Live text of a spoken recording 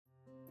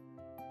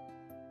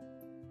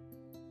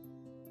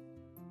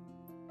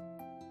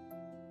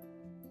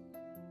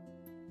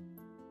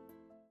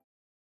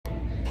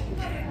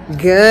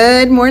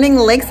Good morning,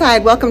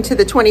 Lakeside. Welcome to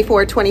the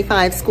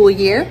 24-25 school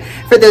year.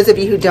 For those of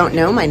you who don't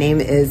know, my name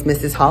is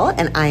Mrs. Hall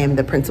and I am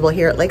the principal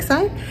here at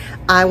Lakeside.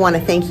 I want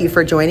to thank you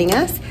for joining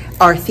us.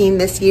 Our theme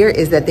this year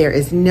is that there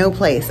is no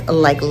place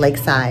like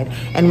Lakeside,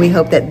 and we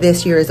hope that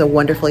this year is a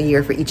wonderful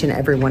year for each and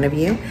every one of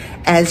you.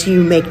 As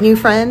you make new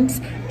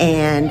friends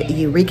and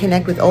you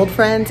reconnect with old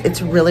friends,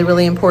 it's really,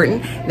 really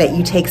important that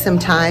you take some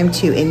time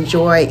to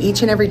enjoy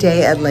each and every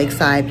day at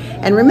Lakeside.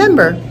 And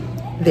remember,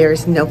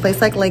 there's no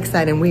place like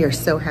Lakeside, and we are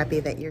so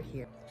happy that you're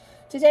here.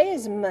 Today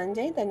is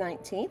Monday, the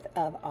 19th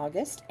of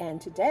August,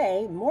 and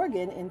today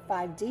Morgan in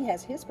 5D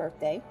has his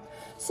birthday.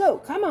 So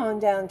come on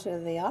down to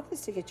the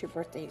office to get your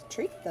birthday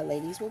treat. The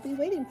ladies will be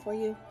waiting for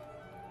you.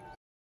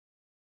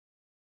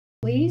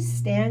 Please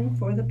stand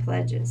for the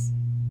pledges.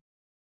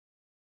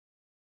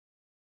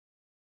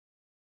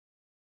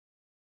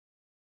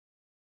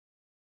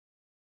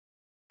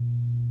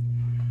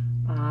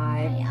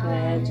 I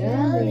pledge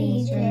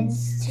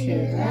allegiance to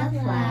the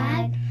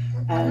flag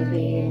of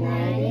the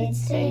United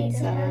States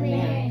of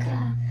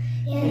America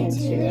and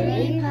to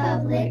the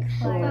republic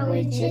for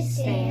which it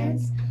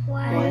stands,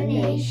 one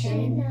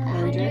nation,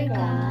 under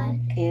God,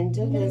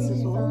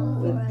 indivisible,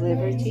 with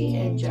liberty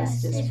and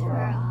justice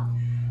for all.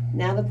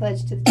 Now the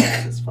pledge to the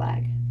Texas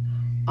flag.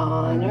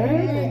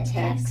 Honor the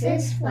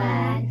Texas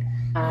flag.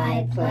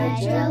 I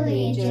pledge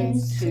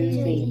allegiance to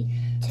thee,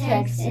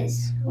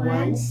 Texas,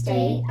 one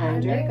state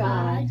under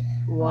God,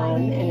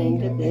 one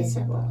and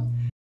indivisible.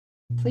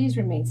 Please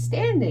remain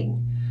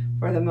standing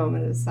for the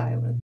moment of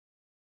silence.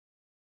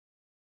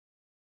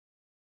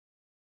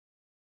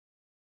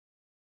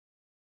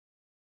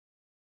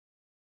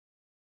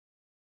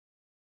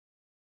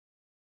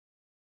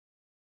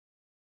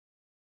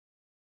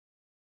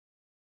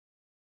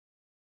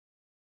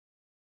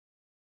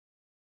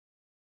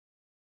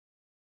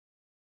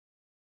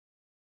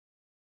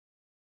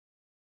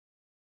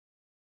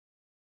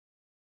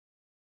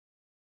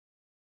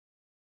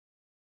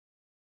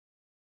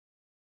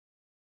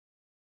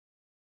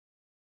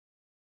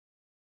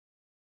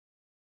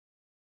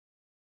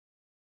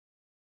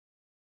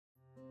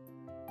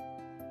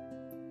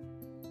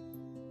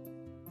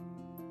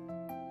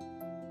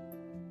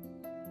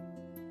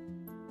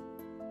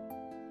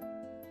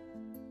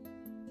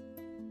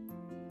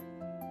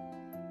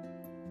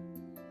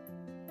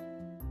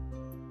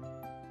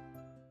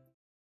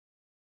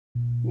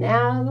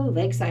 Now the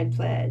Lakeside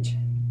Pledge.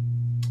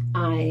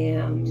 I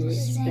am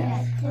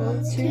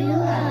respectful to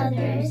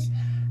others.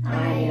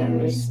 I am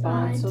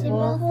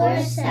responsible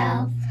for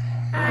self.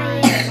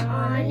 I am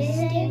honest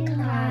and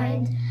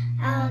kind.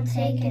 I'll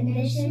take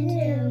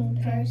initiative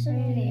to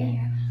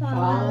persevere.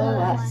 Follow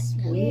us.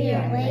 We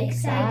are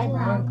Lakeside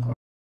Longhorns.